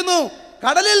ചൂണ്ടിക്കാണിക്കുന്നു,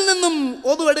 കടലിൽ നിന്നും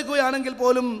ഒതുവെടുക്കുകയാണെങ്കിൽ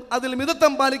പോലും അതിൽ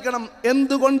മിതത്വം പാലിക്കണം.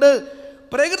 എന്തുകൊണ്ട്?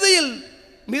 പ്രകൃതിയിൽ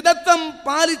മിതത്വം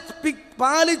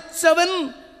പാലിച്ചവൻ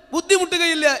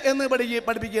ബുദ്ധിമുട്ടുകയില്ല എന്ന്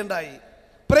പഠിപ്പിക്കുകയുണ്ടായി.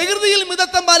 പ്രകൃതിയിൽ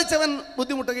മിതത്വം പാലിച്ചവൻ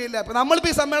ബുദ്ധിമുട്ടുകയില്ല. ഇപ്പം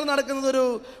നമ്മളിപ്പോൾ ഈ സമ്മേളനം നടക്കുന്നത് ഒരു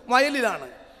വയലിലാണ്.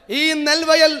 ഈ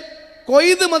നെൽവയൽ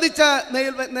കൊയ്ത് മതിച്ച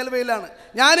നെൽവയലാണ്.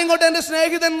 ഞാനിങ്ങോട്ട് എൻ്റെ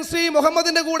സ്നേഹിതൻ ശ്രീ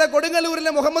മുഹമ്മദിൻ്റെ കൂടെ,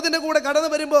 കൊടുങ്ങല്ലൂരിലെ മുഹമ്മദിൻ്റെ കൂടെ കടന്നു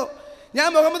വരുമ്പോൾ ഞാൻ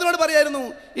മുഹമ്മദിനോട് പറയായിരുന്നു,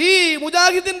 ഈ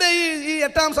മുജാഹിദിൻ്റെ ഈ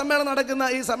 8ാം സമ്മേളനം നടക്കുന്ന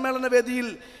ഈ സമ്മേളന വേദിയിൽ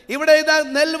ഇവിടെ ഇതാ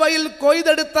നെൽവയൽ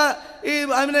കൊയ്തെടുത്ത ഈ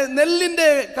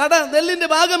നെല്ലിൻ്റെ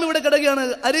ഭാഗം ഇവിടെ കിടക്കുകയാണ്.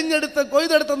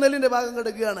 കൊയ്തെടുത്ത നെല്ലിൻ്റെ ഭാഗം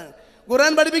കിടക്കുകയാണ്.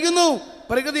 ഖുർആൻ പഠിപ്പിക്കുന്നു,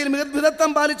 പ്രകൃതിയിൽ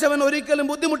മിതത്വം പാലിച്ചവൻ ഒരിക്കലും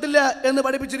ബുദ്ധിമുട്ടില്ല എന്ന്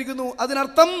പഠിപ്പിച്ചിരിക്കുന്നു.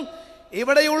 അതിനർത്ഥം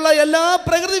ഇവിടെയുള്ള എല്ലാ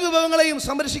പ്രകൃതി വിഭവങ്ങളെയും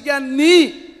സംരക്ഷിക്കാൻ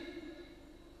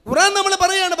ഖുർആൻ നമ്മൾ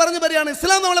പറയാണ്,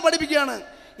 ഇസ്ലാം നമ്മളെ പഠിപ്പിക്കുകയാണ്.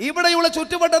 ഇവിടെയുള്ള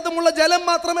ചുറ്റുവട്ടത്തുമുള്ള ജലം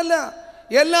മാത്രമല്ല,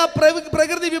 എല്ലാ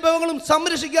പ്രകൃതി വിഭവങ്ങളും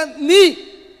സംരക്ഷിക്കാൻ നീ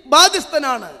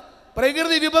ബാധ്യസ്ഥനാണ്.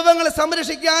 പ്രകൃതി വിഭവങ്ങളെ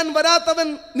സംരക്ഷിക്കാൻ വരാത്തവൻ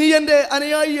നീ എൻ്റെ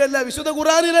അനുയായിയല്ല. വിശുദ്ധ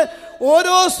ഖുർആനിലെ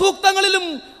ഓരോ സൂക്തങ്ങളിലും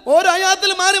ഓരോ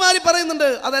ആയത്തിലും മാറി പറയുന്നുണ്ട്,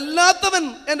 അതല്ലാത്തവൻ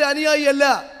എൻ്റെ അനുയായിയല്ല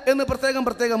എന്ന്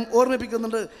പ്രത്യേകം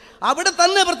ഓർമ്മിപ്പിക്കുന്നുണ്ട്. അവിടെ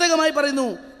തന്നെ പ്രത്യേകമായി പറയുന്നു,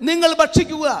 നിങ്ങൾ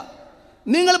ഭക്ഷിക്കുക,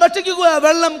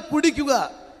 വെള്ളം കുടിക്കുക,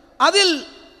 അതിൽ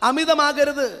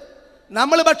അമിതമാകരുത്.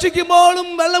 നമ്മൾ ഭക്ഷിക്കുമ്പോഴും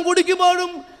വെള്ളം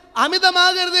കുടിക്കുമ്പോഴും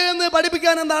അമിതമാകരുത് എന്ന്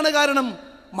പഠിപ്പിക്കാൻ എന്താണ് കാരണം?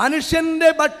 മനുഷ്യന്റെ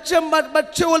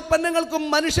ഭക്ഷ്യോൽപ്പന്നങ്ങൾക്കും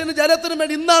മനുഷ്യന് ജലത്തിനും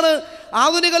വേണ്ടി ഇന്നാണ്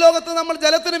ആധുനിക ലോകത്ത് നമ്മൾ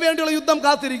ജലത്തിന് വേണ്ടിയുള്ള യുദ്ധം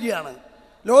കാത്തിരിക്കുകയാണ്.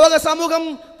 ലോക സമൂഹം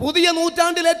പുതിയ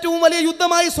നൂറ്റാണ്ടിൽ ഏറ്റവും വലിയ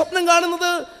യുദ്ധമായി സ്വപ്നം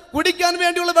കാണുന്നത് കുടിക്കാൻ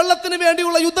വേണ്ടിയുള്ള വെള്ളത്തിന്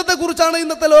വേണ്ടിയുള്ള യുദ്ധത്തെക്കുറിച്ചാണ്.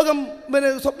 ഇന്നത്തെ ലോകം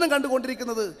സ്വപ്നം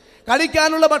കണ്ടുകൊണ്ടിരിക്കുന്നത്.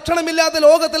 കഴിക്കാനുള്ള ഭക്ഷണമില്ലാത്ത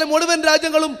ലോകത്തിലെ മുഴുവൻ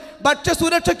രാജ്യങ്ങളും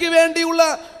ഭക്ഷ്യസുരക്ഷയ്ക്ക് വേണ്ടിയുള്ള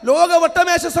ലോക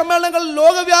വട്ടമേശ സമ്മേളനങ്ങൾ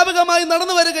ലോകവ്യാപകമായി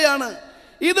നടന്നു വരികയാണ്.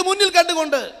 ഇത് മുന്നിൽ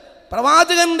കണ്ടുകൊണ്ട്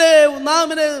പ്രവാചകന്റെ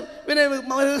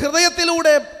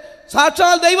ഹൃദയത്തിലൂടെ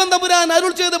സാക്ഷാൽ ദൈവം തമ്പുരാൻ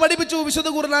അരുൾ ചെയ്ത് പഠിപ്പിച്ചു വിശുദ്ധ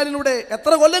ഖുർആനിലൂടെ.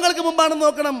 എത്ര കൊല്ലങ്ങൾക്ക് മുമ്പാണെന്ന്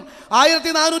നോക്കണം.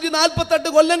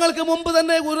 1448 കൊല്ലങ്ങൾക്ക് മുമ്പ്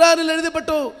തന്നെ ഖുർആനിൽ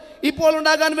എഴുതപ്പെട്ടു, ഇപ്പോൾ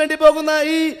ഉണ്ടാകാൻ വേണ്ടി പോകുന്ന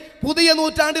ഈ പുതിയ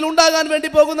നൂറ്റാണ്ടിൽ ഉണ്ടാകാൻ വേണ്ടി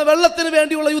പോകുന്ന വെള്ളത്തിന്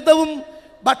വേണ്ടിയുള്ള യുദ്ധവും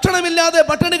ഭക്ഷണമില്ലാതെ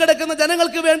പട്ടിണി കിടക്കുന്ന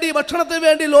ജനങ്ങൾക്ക് വേണ്ടി ഭക്ഷണത്തിന്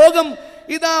വേണ്ടി ലോകം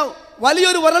ഇതാ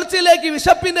വലിയൊരു വരൾച്ചയിലേക്ക്,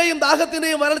 വിശപ്പിന്റെയും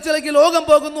ദാഹത്തിന്റെയും വരൾച്ചയിലേക്ക് ലോകം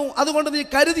പോകുന്നു. അതുകൊണ്ട് നീ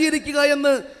കരുതിയിരിക്കുക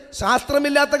എന്ന്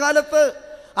ശാസ്ത്രമില്ലാത്ത കാലത്ത്,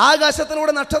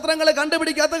 ആകാശത്തിലൂടെ നക്ഷത്രങ്ങളെ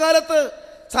കണ്ടുപിടിക്കാത്ത കാലത്ത്,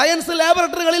 സയൻസ്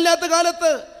ലാബറട്ടറികളില്ലാത്ത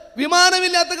കാലത്ത്,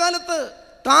 വിമാനമില്ലാത്ത കാലത്ത്,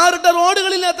 ടാറിട്ട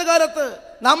റോഡുകളില്ലാത്ത കാലത്ത്,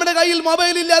 നമ്മുടെ കയ്യിൽ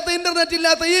മൊബൈൽ ഇല്ലാത്ത, ഇന്റർനെറ്റ്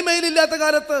ഇല്ലാത്ത, ഇമെയിൽ ഇല്ലാത്ത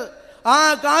കാലത്ത്, ആ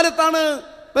കാലത്താണ്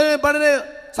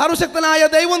സർവശക്തനായ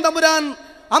ദൈവം തമ്പുരാൻ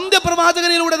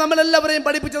അന്ത്യപ്രവാചകനിലൂടെ നമ്മളെല്ലാവരെയും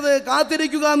പഠിപ്പിച്ചത്.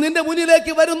 കാത്തിരിക്കുക, നിന്റെ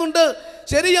മുന്നിലേക്ക് വരുന്നുണ്ട്,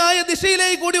 ശരിയായ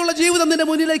ദിശയിലേക്ക് കൂടിയുള്ള ജീവിതം നിന്റെ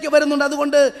മുന്നിലേക്ക് വരുന്നുണ്ട്.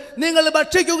 അതുകൊണ്ട് നിങ്ങൾ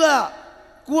ഭക്ഷിക്കുക,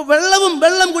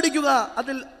 വെള്ളം കുടിക്കുക,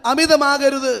 അതിൽ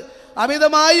അമിതമാകരുത്.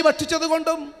 അമിതമായി ഭക്ഷിച്ചത്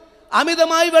കൊണ്ടും,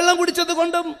 അമിതമായി വെള്ളം കുടിച്ചത്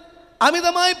കൊണ്ടും,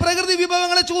 അമിതമായി പ്രകൃതി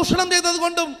വിഭവങ്ങളെ ചൂഷണം ചെയ്തത്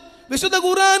കൊണ്ടും, വിശുദ്ധ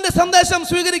ഖുർആന്റെ സന്ദേശം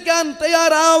സ്വീകരിക്കാൻ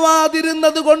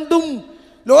തയ്യാറാവാതിരുന്നത് കൊണ്ടും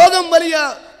ലോകം വലിയ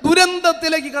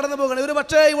ദുരന്തത്തിലേക്ക് കടന്നു പോകണം. ഒരു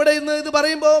പക്ഷേ ഇവിടെ ഇന്ന് ഇത്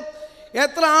പറയുമ്പോൾ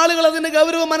എത്ര ആളുകൾ അതിൻ്റെ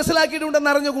ഗൗരവം മനസ്സിലാക്കിയിട്ടുണ്ടെന്ന്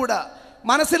അറിഞ്ഞുകൂടാ.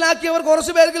 മനസ്സിലാക്കിയവർ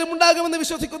കുറച്ചു പേരെങ്കിലും ഉണ്ടാകുമെന്ന്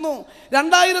വിശ്വസിക്കുന്നു.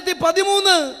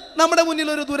 2013 നമ്മുടെ മുന്നിൽ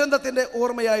ഒരു ദുരന്തത്തിൻ്റെ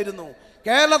ഓർമ്മയായിരുന്നു.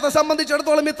 കേരളത്തെ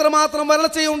സംബന്ധിച്ചിടത്തോളം ഇത്രമാത്രം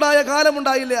വരൾച്ചയുണ്ടായ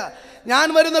കാലമുണ്ടായില്ല. ഞാൻ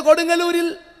വരുന്ന കൊടുങ്ങല്ലൂരിൽ,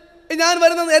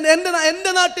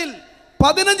 എൻ്റെ നാട്ടിൽ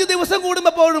 15 ദിവസം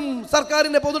കൂടുമ്പോഴും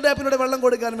സർക്കാരിൻ്റെ പൊതു ടാപ്പിലൂടെ വെള്ളം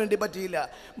കൊടുക്കാൻ വേണ്ടി പറ്റിയില്ല.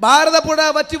 ഭാരതപ്പുഴ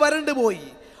വറ്റി വരണ്ടു പോയി.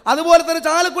 അതുപോലെ തന്നെ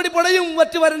ചാലക്കുടി പുഴയും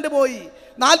വറ്റി വരണ്ടു പോയി.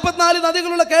 44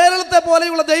 നദികളുള്ള കേരളത്തെ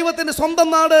പോലെയുള്ള ദൈവത്തിൻ്റെ സ്വന്തം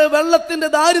നാട് വെള്ളത്തിൻ്റെ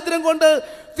ദാരിദ്ര്യം കൊണ്ട്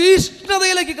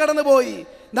തീഷ്ണതയിലേക്ക് കടന്നുപോയി.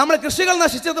 നമ്മുടെ കൃഷികൾ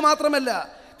നശിച്ചത് മാത്രമല്ല,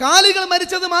 കാലികൾ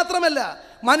മരിച്ചത് മാത്രമല്ല,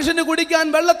 മനുഷ്യന് കുടിക്കാൻ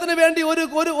വെള്ളത്തിന് വേണ്ടി ഒരു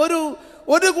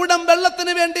കുടം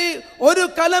വെള്ളത്തിന് വേണ്ടി, ഒരു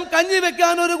കലം കഞ്ഞി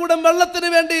വെക്കാൻ ഒരു കുടം വെള്ളത്തിന്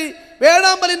വേണ്ടി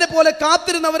വേഴാമ്പലിനെ പോലെ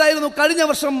കാത്തിരുന്നവരായിരുന്നു കഴിഞ്ഞ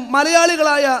വർഷം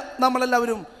മലയാളികളായ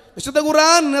നമ്മളെല്ലാവരും. വിശുദ്ധ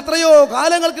ഖുർആൻ എത്രയോ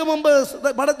കാലങ്ങൾക്ക് മുമ്പ്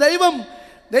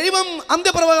ദൈവം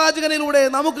അന്ത്യപ്രവാചകനിലൂടെ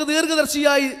നമുക്ക്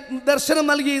ദീർഘദർശിയായി ദർശനം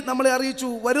നൽകി നമ്മളെ അറിയിച്ചു.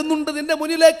 വരുന്നുണ്ട്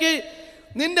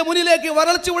നിന്റെ മുന്നിലേക്ക്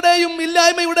വരൾച്ചയുടെയും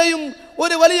ഇല്ലായ്മയുടെയും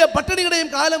ഒരു വലിയ പട്ടിണിയുടെയും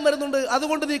കാലം വരുന്നുണ്ട്.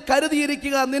 അതുകൊണ്ട് നീ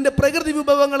കരുതിയിരിക്കുക, നിന്റെ പ്രകൃതി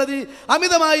വിഭവങ്ങളെ നീ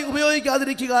അമിതമായി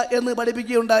ഉപയോഗിക്കാതിരിക്കുക എന്ന്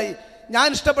പഠിപ്പിക്കുകയുണ്ടായി. ഞാൻ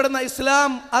ഇഷ്ടപ്പെടുന്ന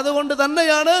ഇസ്ലാം, അതുകൊണ്ട്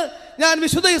തന്നെയാണ് ഞാൻ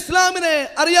വിശുദ്ധ ഇസ്ലാമിനെ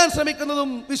അറിയാൻ ശ്രമിക്കുന്നതും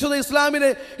വിശുദ്ധ ഇസ്ലാമിനെ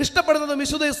ഇഷ്ടപ്പെടുന്നതും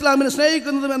വിശുദ്ധ ഇസ്ലാമിനെ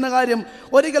സ്നേഹിക്കുന്നതും എന്ന കാര്യം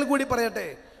ഒരിക്കൽ കൂടി പറയട്ടെ.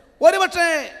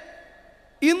 ഒരുപക്ഷെ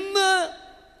ഇന്ന്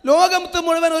ലോകത്ത്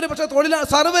മുഴുവൻ ഒരുപക്ഷെ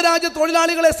സർവ്വരാജ്യ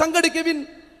തൊഴിലാളികളെ സംഘടിക്കുവിൻ,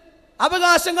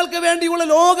 അവകാശങ്ങൾക്ക് വേണ്ടിയുള്ള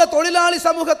ലോക തൊഴിലാളി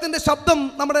സമൂഹത്തിൻ്റെ ശബ്ദം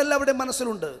നമ്മുടെ എല്ലാവരുടെയും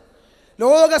മനസ്സിലുണ്ട്.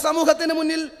 ലോക സമൂഹത്തിന്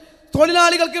മുന്നിൽ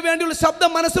തൊഴിലാളികൾക്ക് വേണ്ടിയുള്ള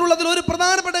ശബ്ദം മനസ്സിലുള്ളതിൽ ഒരു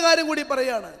പ്രധാനപ്പെട്ട കാര്യം കൂടി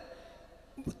പറയുകയാണ്.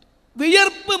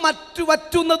 വിയർപ്പ്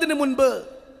വറ്റുന്നതിന് മുൻപ്,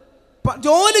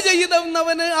 ജോലി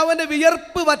ചെയ്യുന്നവന് അവൻ്റെ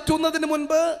വിയർപ്പ് വറ്റുന്നതിന്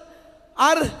മുൻപ്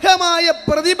അർഹമായ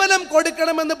പ്രതിഫലം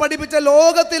കൊടുക്കണമെന്ന് പഠിപ്പിച്ച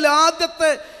ലോകത്തിൽ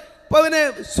ആദ്യത്തെ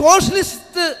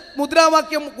സോഷ്യലിസ്റ്റ്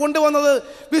മുദ്രാവാക്യം കൊണ്ടുവന്നത്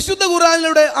വിശുദ്ധ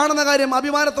ഖുർആനിലൂടെ ആണെന്ന കാര്യം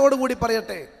അഭിമാനത്തോടു കൂടി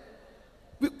പറയട്ടെ.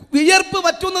 വിയർപ്പ്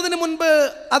വറ്റുന്നതിന് മുൻപ്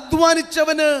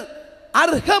അധ്വാനിച്ചവന്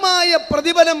അർഹമായ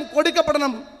പ്രതിഫലം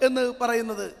കൊടുക്കപ്പെടണം എന്ന്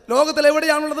പറയുന്നത് ലോകത്തിൽ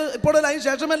എവിടെയാണുള്ളത്? ഇപ്പോൾ അതിന്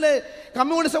ശേഷമല്ലേ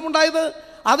കമ്മ്യൂണിസം ഉണ്ടായത്?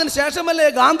 അതിന് ശേഷമല്ലേ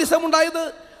ഗാന്ധിസം ഉണ്ടായത്?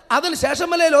 അതിന്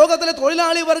ശേഷമല്ലേ ലോകത്തിലെ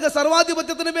തൊഴിലാളി വർഗ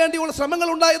സർവാധിപത്യത്തിന് വേണ്ടിയുള്ള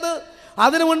ശ്രമങ്ങൾ ഉണ്ടായത്?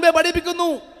 അതിനു മുൻപേ പഠിപ്പിക്കുന്നു,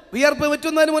 വിയർപ്പ്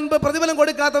വറ്റുന്നതിന് മുൻപ് പ്രതിഫലം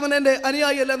കൊടുക്കാത്തവൻ എൻ്റെ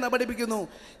അനുയായിയല്ലെന്ന് പഠിപ്പിക്കുന്നു.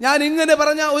 ഞാൻ ഇങ്ങനെ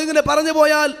പറഞ്ഞു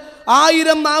പോയാൽ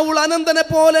 1000 നാവുള്ള അനന്തനെ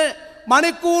പോലെ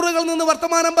മണിക്കൂറുകൾ നിന്ന്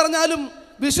വർത്തമാനം പറഞ്ഞാലും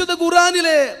വിശുദ്ധ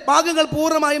ഖുർആനിലെ ഭാഗങ്ങൾ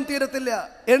പൂർണ്ണമായും തീരത്തില്ല.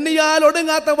 എണ്ണിയാൽ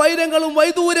ഒടുങ്ങാത്ത വൈരങ്ങളും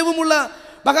വൈദൂര്യവുമുള്ള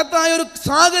മഹത്തായ ഒരു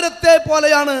സാഗരത്തെ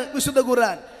പോലെയാണ് വിശുദ്ധ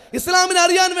ഖുർആൻ. ഇസ്ലാമിനെ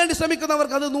അറിയാൻ വേണ്ടി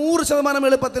ശ്രമിക്കുന്നവർക്ക് അത് 100%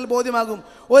 എളുപ്പത്തിൽ ബോധ്യമാകും.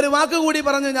 ഒരു വാക്കുകൂടി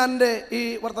പറഞ്ഞ് ഞാൻ എൻ്റെ ഈ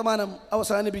വർത്തമാനം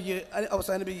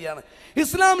അവസാനിപ്പിക്കുകയാണ്.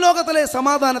 ഇസ്ലാം ലോകത്തിലെ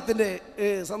സമാധാനത്തിൻ്റെ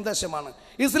സന്ദേശമാണ്.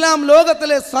 ഇസ്ലാം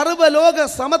ലോകത്തിലെ സർവ്വലോക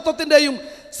സമത്വത്തിൻ്റെയും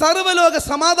സർവ്വലോക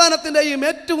സമാധാനത്തിൻ്റെയും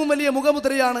ഏറ്റവും വലിയ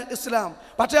മുഖമുദ്രയാണ് ഇസ്ലാം.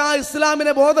 പക്ഷേ ആ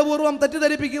ഇസ്ലാമിനെ ബോധപൂർവം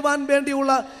തെറ്റിദ്ധരിപ്പിക്കുവാൻ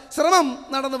വേണ്ടിയുള്ള ശ്രമം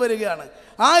നടന്നു വരികയാണ്.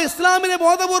 ആ ഇസ്ലാമിനെ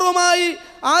ബോധപൂർവമായി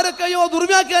ആരൊക്കെയോ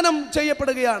ദുർവ്യാഖ്യാനം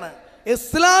ചെയ്യപ്പെടുകയാണ്.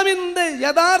 ഇസ്ലാമിൻ്റെ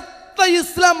യഥാർത്ഥ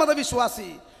ഇസ്ലാം മതവിശ്വാസി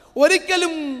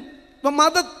ഒരിക്കലും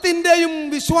മതത്തിൻ്റെയും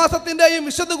വിശ്വാസത്തിൻ്റെയും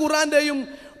വിശുദ്ധ ഖുർആന്റെയും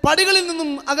പടികളിൽ നിന്നും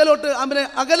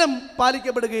അകലം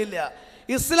പാലിക്കപ്പെടുകയില്ല.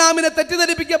 ഇസ്ലാമിനെ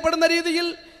തെറ്റിദ്ധരിപ്പിക്കപ്പെടുന്ന രീതിയിൽ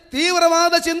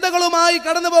തീവ്രവാദ ചിന്തകളുമായി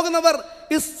കടന്നു പോകുന്നവർ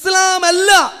ഇസ്ലാം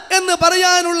അല്ല എന്ന്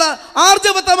പറയാനുള്ള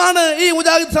ആർജവത്വമാണ് ഈ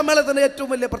മുജാഹിദ് സമ്മേളനത്തിന്റെ ഏറ്റവും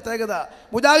വലിയ പ്രത്യേകത.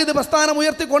 മുജാഹിദ് പ്രസ്ഥാനം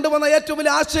ഉയർത്തിക്കൊണ്ടുവന്ന ഏറ്റവും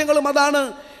വലിയ ആശയങ്ങളും അതാണ്.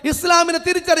 ഇസ്ലാമിനെ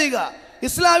തിരിച്ചറിയുക,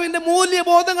 ഇസ്ലാമിൻ്റെ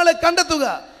മൂല്യബോധങ്ങളെ കണ്ടെത്തുക.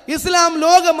 ഇസ്ലാം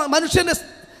മനുഷ്യന്റെ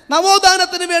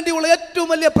നവോത്ഥാനത്തിന് വേണ്ടിയുള്ള ഏറ്റവും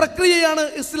വലിയ പ്രക്രിയയാണ്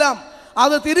ഇസ്ലാം.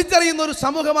 അത് തിരിച്ചറിയുന്ന ഒരു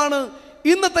സമൂഹമാണ്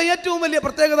ഇന്നത്തെ ഏറ്റവും വലിയ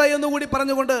പ്രത്യേകത എന്നുകൂടി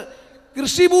പറഞ്ഞുകൊണ്ട്,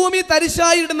 കൃഷിഭൂമി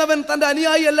തരിശായിടുന്നവൻ തൻ്റെ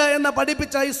അനുയായിയല്ല എന്ന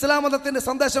പഠിപ്പിച്ച ഇസ്ലാം മതത്തിൻ്റെ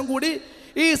സന്ദേശം കൂടി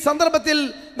ഈ സന്ദർഭത്തിൽ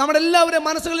നമ്മുടെ എല്ലാവരുടെയും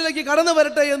മനസ്സുകളിലേക്ക് കടന്നു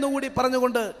വരട്ടെ എന്നുകൂടി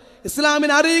പറഞ്ഞുകൊണ്ട്,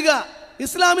 ഇസ്ലാമിനെ അറിയുക,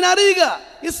 ഇസ്ലാമിനെ അറിയുക,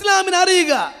 ഇസ്ലാമിനെ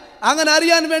അറിയുക. അങ്ങനെ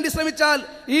അറിയാൻ വേണ്ടി ശ്രമിച്ചാൽ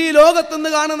ഈ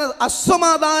ലോകത്തുനിന്ന് കാണുന്ന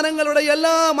അസമാധാനങ്ങളുടെ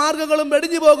എല്ലാ മാർഗങ്ങളും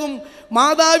വെടിഞ്ഞു പോകും.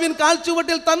 മാതാവിൻ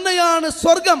കാൽച്ചുവട്ടിൽ തന്നെയാണ്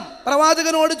സ്വർഗം.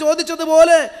 പ്രവാചകനോട്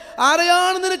ചോദിച്ചതുപോലെ,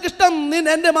 ആരെയാണ് നിനക്കിഷ്ടം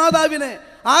എൻ്റെ മാതാവിനെ?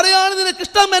 ആരെയാണ്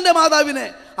നിനക്കിഷ്ടം എൻ്റെ മാതാവിനെ?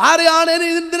 ആരെയാണ്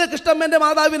നിനക്കിഷ്ടം എൻ്റെ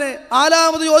മാതാവിനെ?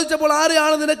 ആലാമത് ചോദിച്ചപ്പോൾ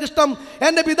ആരെയാണ് നിനക്കിഷ്ടം?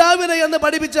 എൻ്റെ പിതാവിനെ എന്ന്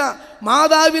പഠിപ്പിച്ച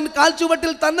മാതാവിൻ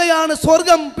കാൽച്ചുവട്ടിൽ തന്നെയാണ്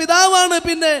സ്വർഗം, പിതാവാണ്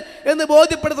പിന്നെ എന്ന്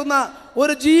ബോധ്യപ്പെടുത്തുന്ന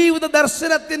ഒരു ജീവിത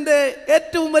ദർശനത്തിൻ്റെ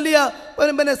ഏറ്റവും വലിയ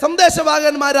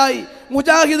സന്ദേശവാഹകന്മാരായി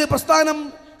മുജാഹിദ് പ്രസ്ഥാനം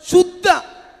ശുദ്ധ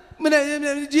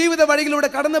ജീവിത വഴികളിലൂടെ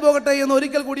കടന്നു പോകട്ടെ എന്ന്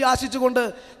ഒരിക്കൽ കൂടി ആശിച്ചുകൊണ്ട്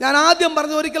ഞാൻ ആദ്യം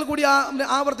പറഞ്ഞ ഒരിക്കൽ കൂടി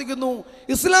ആവർത്തിക്കുന്നു.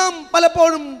 ഇസ്ലാം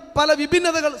പലപ്പോഴും പല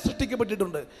വിഭിന്നതകൾ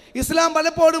സൃഷ്ടിക്കപ്പെട്ടിട്ടുണ്ട്. ഇസ്ലാം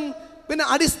പലപ്പോഴും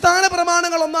അടിസ്ഥാന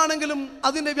പ്രമാണങ്ങൾ ഒന്നാണെങ്കിലും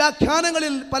അതിൻ്റെ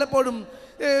വ്യാഖ്യാനങ്ങളിൽ പലപ്പോഴും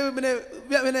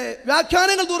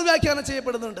വ്യാഖ്യാനങ്ങൾ ദുർവ്യാഖ്യാനം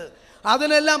ചെയ്യപ്പെടുന്നുണ്ട്.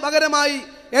 അതിനെല്ലാം പകരമായി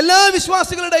എല്ലാ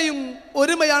വിശ്വാസികളുടെയും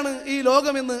ഒരുമയാണ് ഈ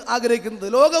ലോകമെന്ന് ആഗ്രഹിക്കുന്നത്,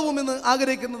 ലോകവും എന്ന്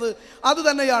ആഗ്രഹിക്കുന്നത്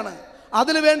അതുതന്നെയാണ്.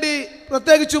 അതിനുവേണ്ടി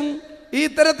പ്രത്യേകിച്ചും ഈ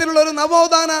തരത്തിലുള്ള ഒരു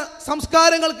നവോത്ഥാന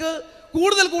സംസ്കാരങ്ങൾക്ക്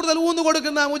കൂടുതൽ കൂടുതൽ ഊന്നു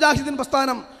കൊടുക്കുന്ന മുജാഹിദീൻ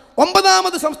പ്രസ്ഥാനം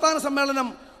 9ാമത് സംസ്ഥാന സമ്മേളനം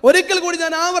ഒരിക്കൽ കൂടി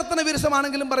ഞാൻ ആവർത്തന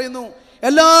വിരസമാണെങ്കിലും പറയുന്നു,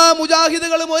 എല്ലാ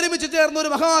മുജാഹിദുകളും ഒരുമിച്ച് ചേർന്ന ഒരു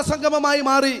മഹാസംഗമമായി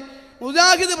മാറി.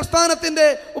 മുജാഹിദ് പ്രസ്ഥാനത്തിൻ്റെ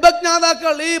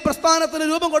ഉപജ്ഞാതാക്കൾ ഈ പ്രസ്ഥാനത്തിന്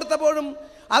രൂപം കൊടുത്തപ്പോഴും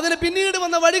അതിന് പിന്നീട്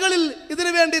വന്ന വഴികളിൽ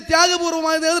ഇതിനു വേണ്ടി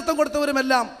ത്യാഗപൂർവമായ നേതൃത്വം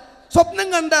കൊടുത്തവരുമെല്ലാം സ്വപ്നം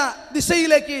കണ്ട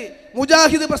ദിശയിലേക്ക്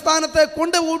മുജാഹിദ് പ്രസ്ഥാനത്തെ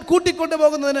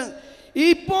കൂട്ടിക്കൊണ്ടുപോകുന്നതിന്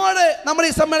ഇപ്പോഴെ നമ്മുടെ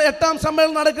ഈ 8ാം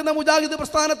സമ്മേളനം നടക്കുന്ന മുജാഹിദ്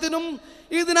പ്രസ്ഥാനത്തിനും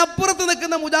ഇതിനപ്പുറത്ത്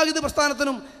നിൽക്കുന്ന മുജാഹിദ്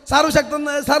പ്രസ്ഥാനത്തിനും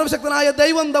സർവശക്തനായ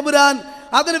ദൈവം തമ്പുരാൻ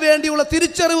അതിനു വേണ്ടിയുള്ള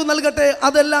തിരിച്ചറിവ് നൽകട്ടെ.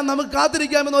 അതെല്ലാം നമുക്ക്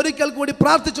കാത്തിരിക്കാമെന്ന് ഒരിക്കൽ കൂടി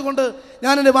പ്രാർത്ഥിച്ചുകൊണ്ട്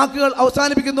ഞാൻ എൻ്റെ വാക്കുകൾ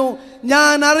അവസാനിപ്പിക്കുന്നു.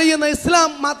 ഞാൻ അറിയുന്ന ഇസ്ലാം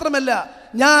മാത്രമല്ല,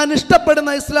 ഞാൻ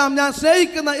ഇഷ്ടപ്പെടുന്ന ഇസ്ലാം, ഞാൻ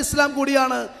സ്നേഹിക്കുന്ന ഇസ്ലാം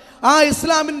കൂടിയാണ്. ആ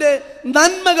ഇസ്ലാമിൻ്റെ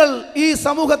നന്മകൾ ഈ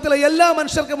സമൂഹത്തിലെ എല്ലാ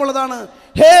മനുഷ്യർക്കുമുള്ളതാണ്.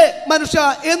 ഹേ മനുഷ്യ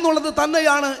എന്നുള്ളത്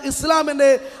തന്നെയാണ് ഇസ്ലാമിൻ്റെ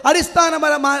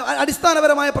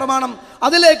അടിസ്ഥാനപരമായ പ്രമാണം.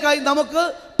 അതിലേക്കായി നമുക്ക്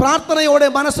പ്രാർത്ഥനയോടെ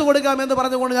മനസ്സ് കൊടുക്കാമെന്ന്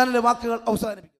പറഞ്ഞുകൊണ്ട് ഞാൻ എൻ്റെ വാക്കുകൾ അവസാനിപ്പിക്കും.